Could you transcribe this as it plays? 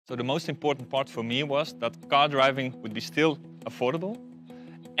So the most important part for me was that car driving would be still affordable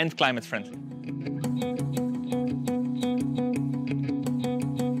and climate friendly.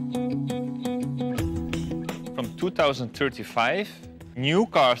 From 2035, new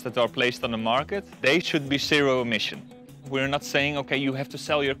cars that are placed on the market, they should be zero emission. We're not saying, okay, you have to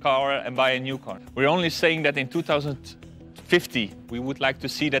sell your car and buy a new car. We're only saying that in 2050, we would like to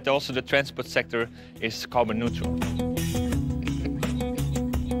see that also the transport sector is carbon neutral.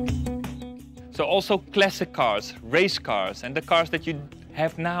 So also classic cars, race cars, and the cars that you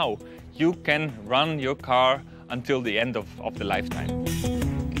have now, you can run your car until the end of the lifetime.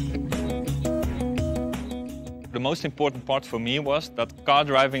 The most important part for me was that car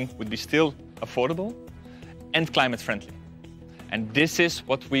driving would be still affordable and climate friendly. And this is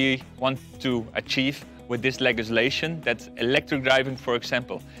what we want to achieve with this legislation, that electric driving, for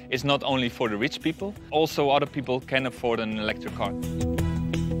example, is not only for the rich people, also other people can afford an electric car.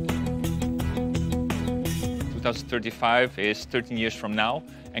 2035 is 13 years from now,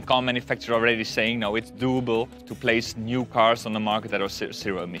 and car manufacturers are already saying, no, it's doable to place new cars on the market that are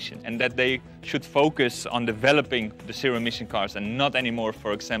zero emission, and that they should focus on developing the zero emission cars and not anymore,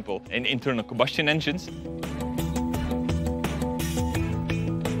 for example, in internal combustion engines.